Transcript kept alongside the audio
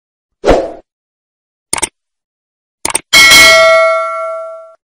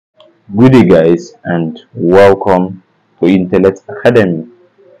Good day, guys, and welcome to Intellect Academy.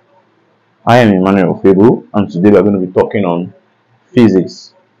 I am Emmanuel Ofebo, and today we are going to be talking on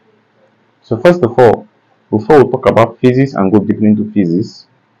physics. So, first of all, before we talk about physics and go deeply into physics,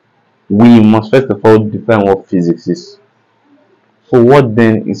 we must first of all define what physics is. So, what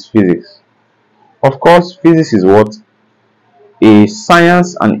then is physics? Of course, physics is what a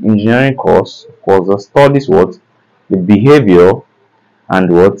science and engineering course, that studies what the behavior and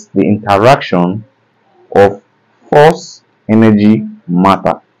what the interaction of force, energy,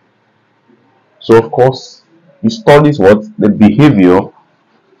 matter. So of course, it studies what the behavior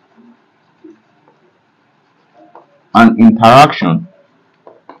and interaction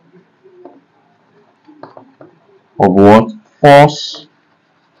of what force,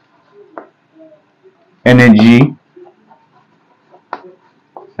 energy,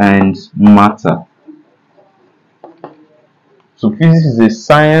 and matter. So physics is a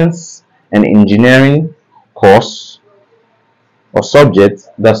science and engineering course or subject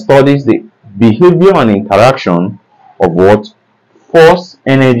that studies the behavior and interaction of what force,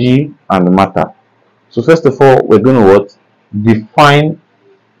 energy, and matter. So first of all, we're going to what define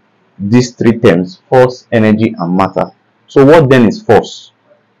these three terms: force, energy, and matter. So what then is force?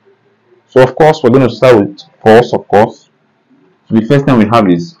 So of course we're going to start with force, of course. So the first thing we have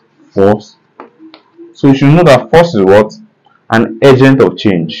is force. So you should know that force is what? An agent of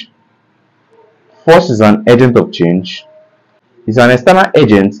change. Force is an agent of change. It's an external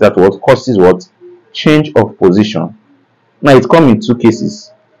agent that what causes what? Change of position. Now it comes in two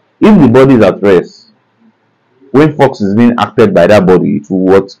cases. If the body is at rest, when force is being acted by that body, it will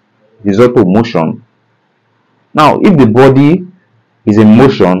what? Result to motion. Now if the body is in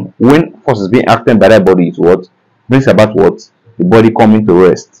motion, when force is being acted by that body, it what brings about what the body coming to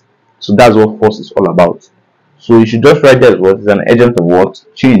rest. So that's what force is all about. So you should just write that as what is an agent of what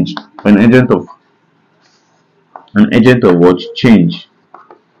change, an agent of what change,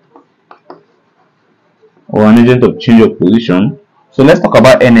 or an agent of change of position. So let's talk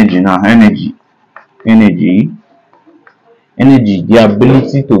about energy now. Energy, the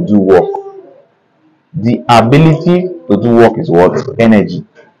ability to do work. The ability to do work is what? Energy.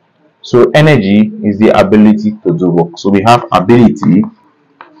 So energy is the ability to do work. So we have ability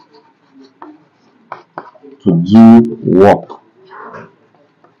to do work.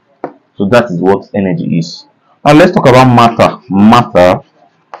 So that is what energy is. Now let's talk about matter.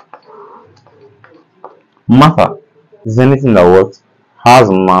 Matter is anything that what has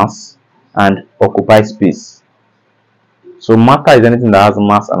mass and occupies space. So matter is anything that has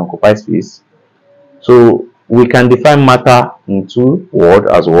mass and occupies space. So we can define matter in two words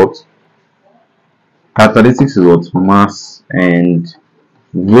as what? Characteristics is what? Mass and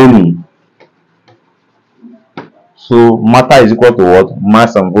volume. So matter is equal to what?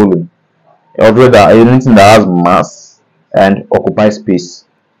 Mass and volume. Although that anything that has mass and occupies space.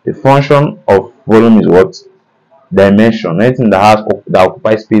 The function of volume is what? Dimension. Anything that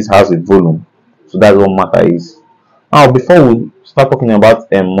occupies space has a volume. So that's what matter is. Now before we start talking about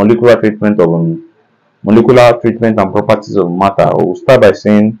molecular treatment and properties of matter, we'll start by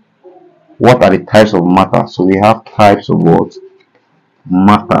saying what are the types of matter. So we have types of what?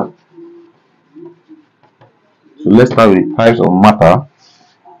 Matter. So let's start with types of matter.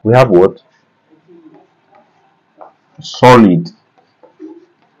 We have what? Solid,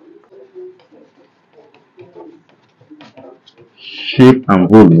 shape and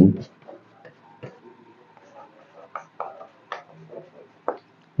volume.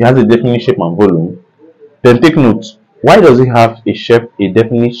 It has a definite shape and volume. Then take note, why does it have a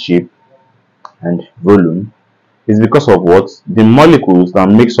definite shape and volume? It's because of what? The molecules that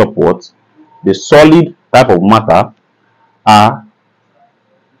makes up what? The solid type of matter are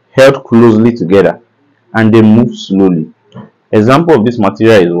held closely together and they move slowly. Example of this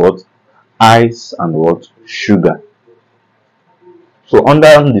material is what? Ice and what? Sugar. So under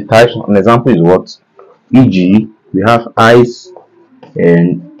the types, an example is what? E.g., we have ice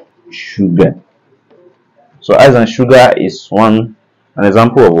and sugar. So ice and sugar is an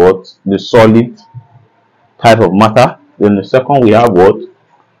example of what? The solid type of matter. Then the second we have what?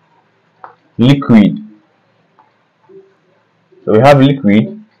 Liquid. So we have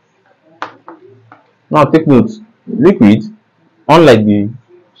liquid. Now take note, liquid, unlike the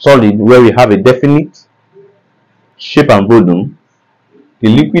solid where we have a definite shape and volume, the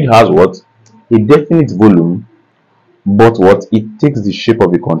liquid has what? A definite volume, but what? It takes the shape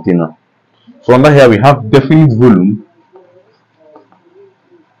of a container. So under here we have definite volume,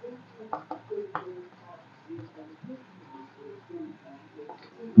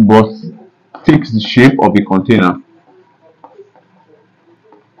 but takes the shape of a container.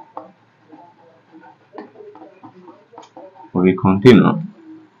 of a container.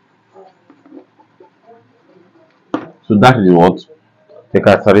 So that is what the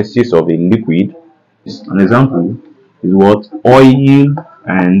characteristics of a liquid. An example is what oil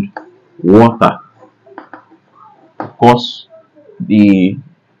and water. Of course, the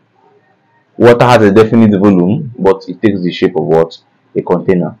water has a definite volume, but it takes the shape of what? A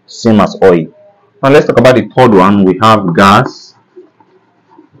container, same as oil. Now let's talk about the third one. We have gas.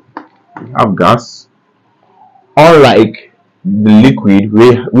 Unlike the liquid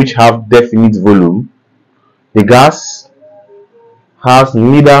which have definite volume, the gas has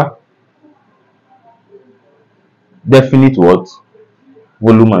neither definite what?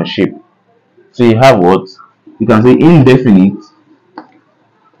 Volume and shape. So you have what? You can say indefinite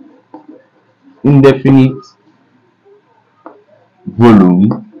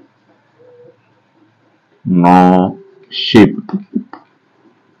volume nor shape.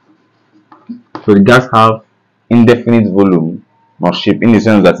 So the gas have indefinite volume nor shape, in the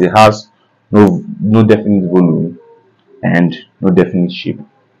sense that it has no definite volume and no definite shape.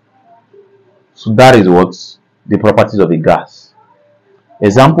 So that is what the properties of a gas.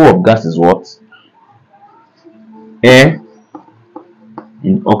 Example of gas is what? Air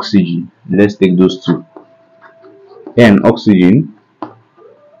and oxygen. Let's take those two. Air and oxygen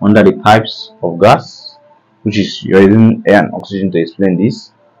under the types of gas, which is you're using air and oxygen to explain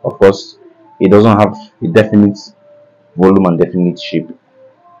this. Of course, it doesn't have a definite volume and definite shape.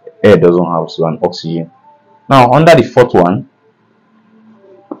 Air doesn't have, so an oxygen. Now under the fourth one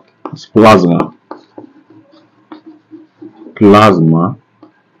is plasma.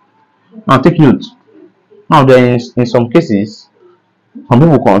 Now take note. Now there is, in some cases, some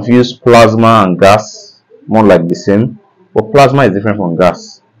people confuse plasma and gas more like the same, but plasma is different from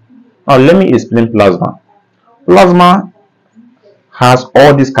gas. Now let me explain plasma. Plasma has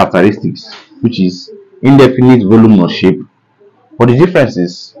all these characteristics, which is indefinite volume or shape, but the difference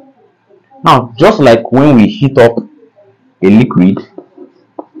is, now just like when we heat up a liquid,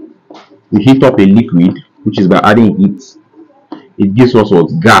 which is by adding heat, it gives us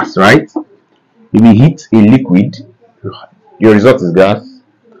what? Gas, right? If we heat a liquid, your result is gas.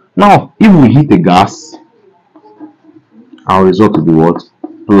 Now if we heat a gas, our result will be what?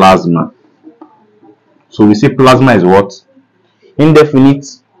 Plasma. So we say plasma is what?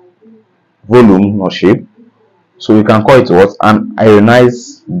 Indefinite volume or shape. So we can call it what? An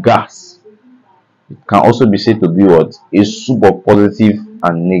ionized gas. It can also be said to be what? A soup of positive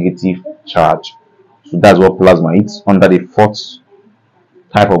and negative charge. So that's what plasma is under the fourth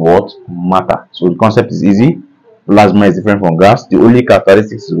type of what? Matter. So the concept is easy. Plasma is different from gas. The only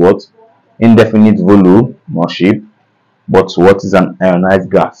characteristics is what? Indefinite volume or shape. But what is an ionized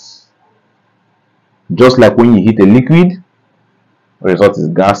gas? Just like when you heat a liquid, the result is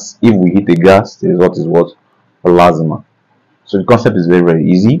gas. If we heat a gas, the result is what? Plasma. So the concept is very, very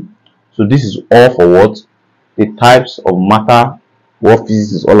easy. So this is all for what? The types of matter, what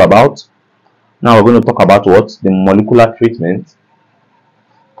physics is all about. Now we're going to talk about what? The molecular treatment.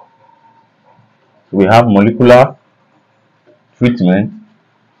 We have molecular treatment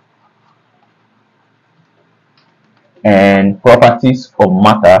and properties of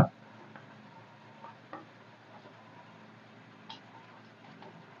matter.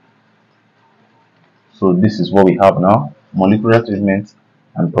 So this is what we have now: molecular treatment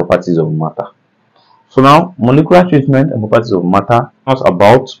and properties of matter. So now molecular treatment and properties of matter is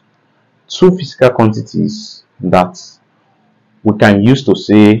about two physical quantities that we can use to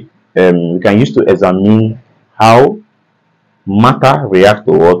say we can use to examine how matter reacts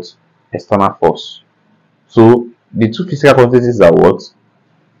to what? External force. So the two physical quantities are what?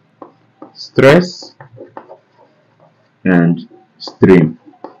 Stress and strain.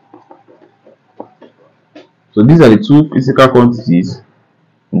 So these are the two physical quantities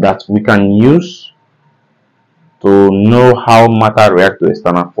that we can use to know how matter reacts to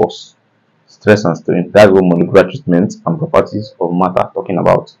external force. Stress and strain. That's what molecular treatment and properties of matter are talking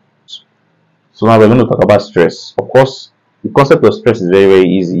about. So now we're going to talk about stress. Of course, the concept of stress is very, very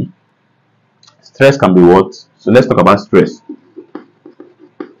easy. Stress can be what? So let's talk about stress.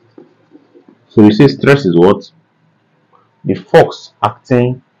 So we say stress is what? The force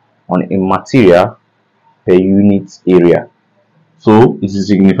acting on a material per unit area. So it is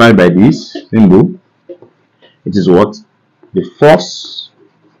signified by this symbol. It is what? The force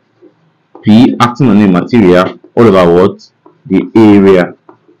P acting on a material all over what? The area.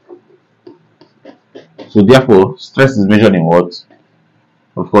 So therefore, stress is measured in what?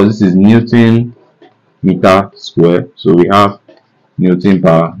 Of course, this is Newton meter square. So we have Newton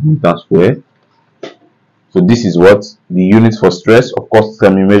per meter square. So this is what? The unit for stress. Of course, it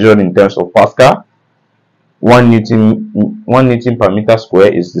can be measured in terms of Pascal. 1 Newton per meter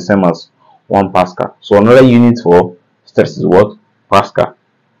square is the same as 1 Pascal. So another unit for stress is what? Pascal.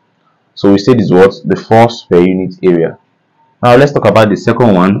 So we say this is what? The force per unit area. Now let's talk about the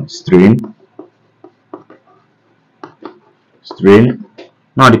second one, strain. Strain.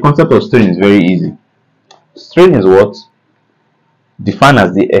 Now the concept of strain is very easy. Strain is what? Defined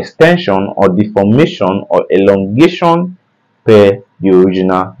as the extension or deformation or elongation per the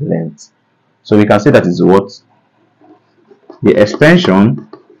original length. So we can say that is what? The extension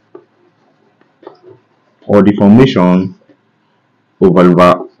or deformation over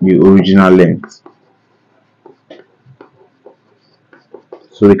the original length.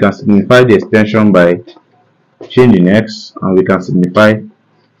 So we can signify the extension by changing x, and we can signify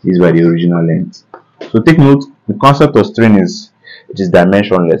this by the original length. So take note, the concept of strain is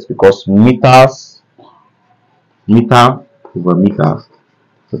dimensionless, because meter over meter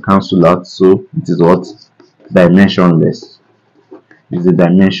to cancel out, so it is what? Dimensionless. It's a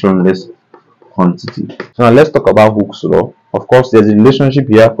dimensionless quantity. So now let's talk about Hooke's law. Of course, there's a relationship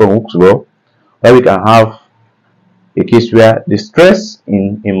here from Hooke's law where we can have a case where the stress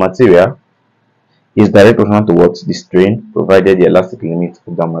in a material is directly proportional to what? The strain, provided the elastic limit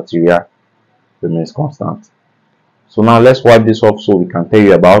of the material remains constant. So now let's wipe this off so we can tell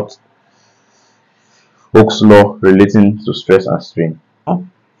you about Hooke's law relating to stress and strain.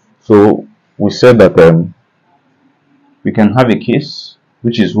 So we said that we can have a case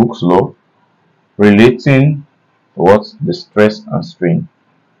which is Hooke's law relating to what? The stress and strain.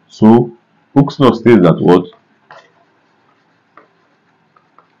 So Hooke's law states that what?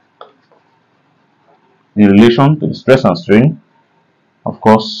 In relation to the stress and strain, of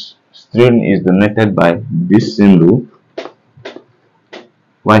course, strain is denoted by this symbol,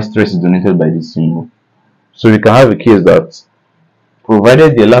 while stress is denoted by this symbol. So we can have a case that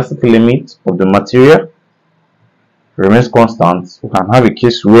provided the elastic limit of the material remains constant, we can have a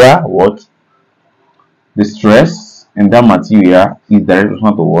case where what? The stress in that material is directly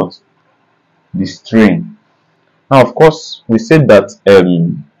proportional to what? The strain. Now, of course, we said that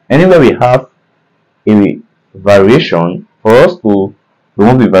anywhere we have a variation, for us to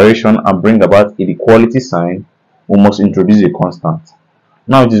remove the variation and bring about an equality sign, we must introduce a constant.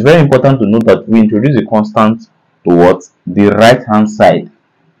 Now it is very important to note that we introduce a constant to what? The right hand side.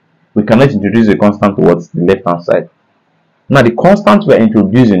 We cannot introduce a constant towards the left hand side. Now the constant we are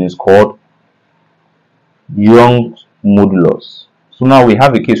introducing is called Young's modulus. So now we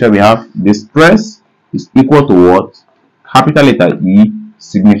have a case where we have the stress is equal to what? Capital letter E,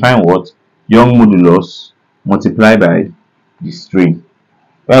 signifying what? Young's modulus multiplied by the strain.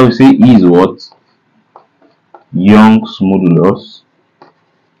 Where we say E is what? Young's modulus.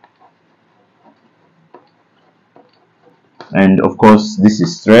 And of course, this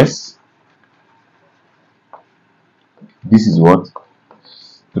is stress. This is what?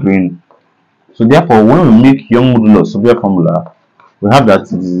 Strain. So therefore, when we make Young's modulus Soviet formula, we have that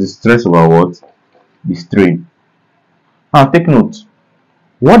it is the stress over what? The strain. Now take note.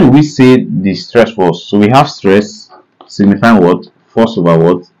 What do we say the stress was? So we have stress signifying what? Force over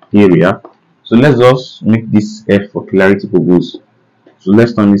what? Area. So let's just make this F for clarity purpose. So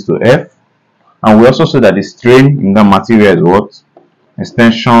let's turn this to F. And we also say that the strain in that material is what?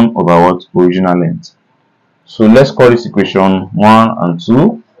 Extension over what? Original length. So let's call this equation 1 and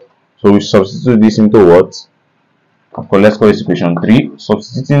 2. So we substitute this into what? Of course, let's call this equation 3.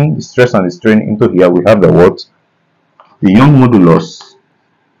 Substituting the stress and the strain into here, we have the what? The Young's modulus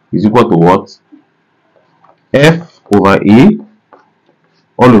is equal to what? F over A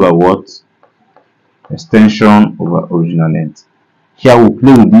all over what? Extension over original length. Here we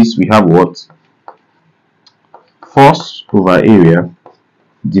play with this, we have what? Force over area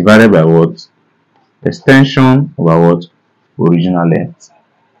divided by what? Extension over what? Original length.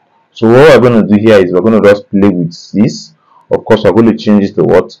 So what we're going to do here is we're going to just play with this. Of course, we're going to change it to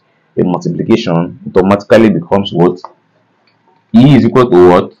what? A multiplication. It automatically becomes what? E is equal to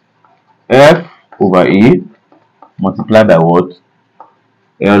what? F over A multiplied by what?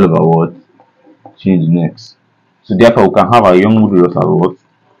 L over what? Change next. So therefore, we can have our Young's modulus as what?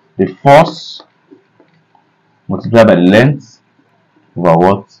 The force multiplied by the length over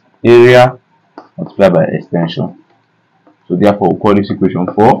what? Area multiplied by extension. So therefore, we call this equation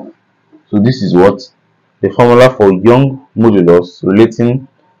 4. So this is what? The formula for Young's modulus relating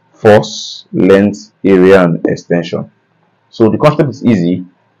force, length, area, and extension. So the concept is easy.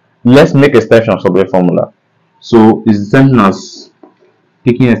 Let's make extension of the formula. So it's the same thing as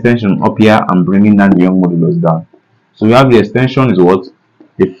taking extension up here and bringing down the Young's modulus down. So we have the extension is what?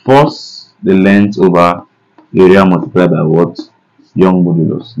 The force, the length over area multiplied by what? Young's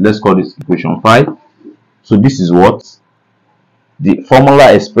modulus. Let's call this equation 5. So this is what the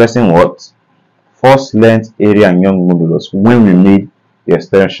formula expressing what force, length, area, and Young modulus when we made the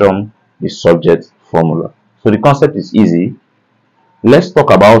extension the subject formula. So the concept is easy. Let's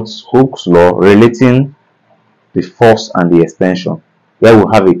talk about Hooke's law relating the force and the extension, where we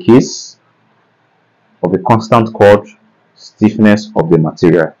have a case of a constant called stiffness of the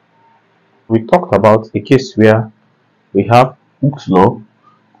material. We talked about a case where we have Hooke's law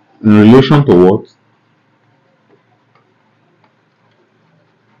in relation to what?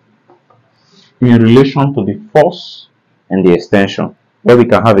 In relation to the force and the extension, where we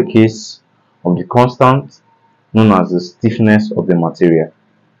can have a case of the constant known as the stiffness of the material.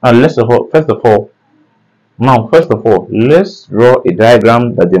 And first of all, let's draw a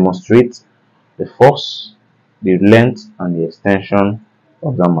diagram that demonstrates the force, the length, and the extension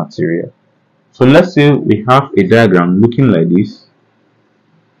of that material. So let's say we have a diagram looking like this.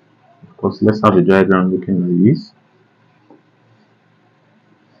 Of course, let's have a diagram looking like this.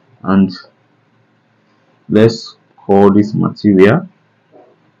 And let's call this material.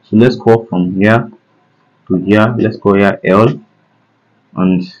 So let's call from here to here. Let's call here L.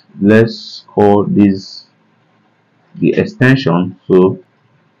 And let's call this the extension. So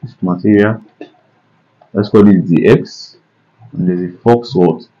this material, let's call this the X. And there's a force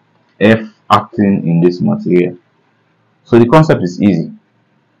what? F acting in this material. So the concept is easy.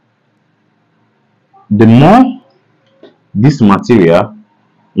 The more this material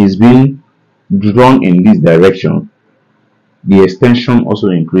is being drawn in this direction, the extension also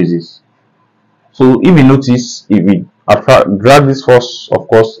increases. So if you notice, if we drag this force, of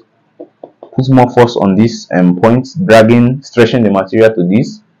course, put more force on this point, stretching the material to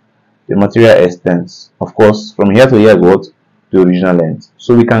this, the material extends. Of course, from here to here is what? The original length.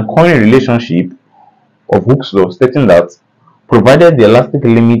 So we can coin a relationship of Hooke's law stating that provided the elastic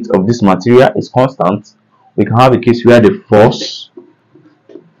limit of this material is constant, we can have a case where the force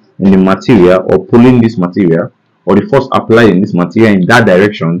in the material or pulling this material or the force applied in this material in that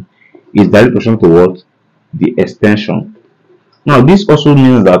direction is directly proportional to what? The extension. Now this also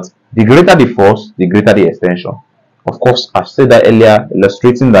means that the greater the force, the greater the extension. Of course, I said that earlier,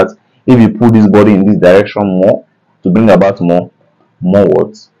 illustrating that if you pull this body in this direction more to bring about more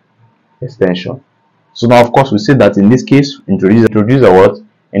what? Extension. So now of course we say that in this case introduce a what?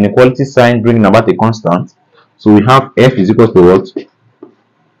 Inequality sign bringing about a constant. So we have F is equal to what?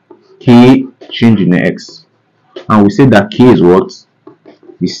 K change in X. And we say that K is what?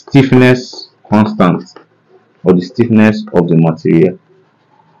 The stiffness constant or the stiffness of the material.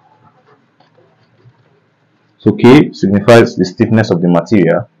 So K signifies the stiffness of the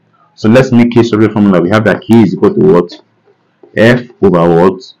material. So let's make K survey formula. We have that K is equal to what? F over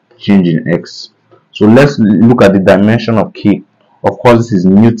what? Change in X. So let's look at the dimension of K. Of course, this is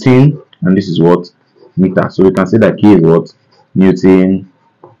Newton and this is what? Meter. So we can say that K is what? Newton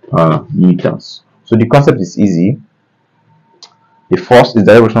meters. So the concept is easy. The force is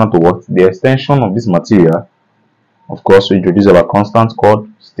directly proportional to what? The extension of this material. Of course, we introduce our constant called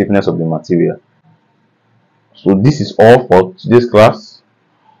stiffness of the material. So this is all for today's class.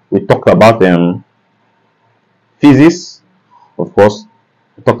 We talked about physics. Of course,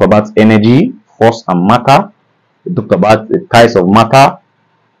 we talked about energy, force, and matter. We talked about the types of matter.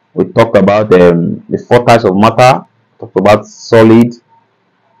 We talked about the 4 types of matter. We talked about solid,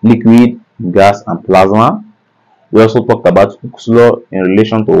 liquid, gas, and plasma. We also talked about Hooke's law in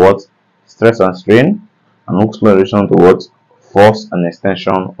relation to what? Stress and strain, and Hooke's law in relation to what? Force and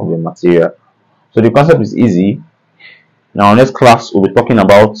extension of the material. So the concept is easy. Now, next class we'll be talking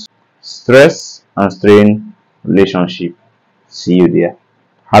about stress and strain relationship. See you there.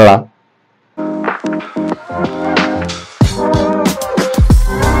 Hala.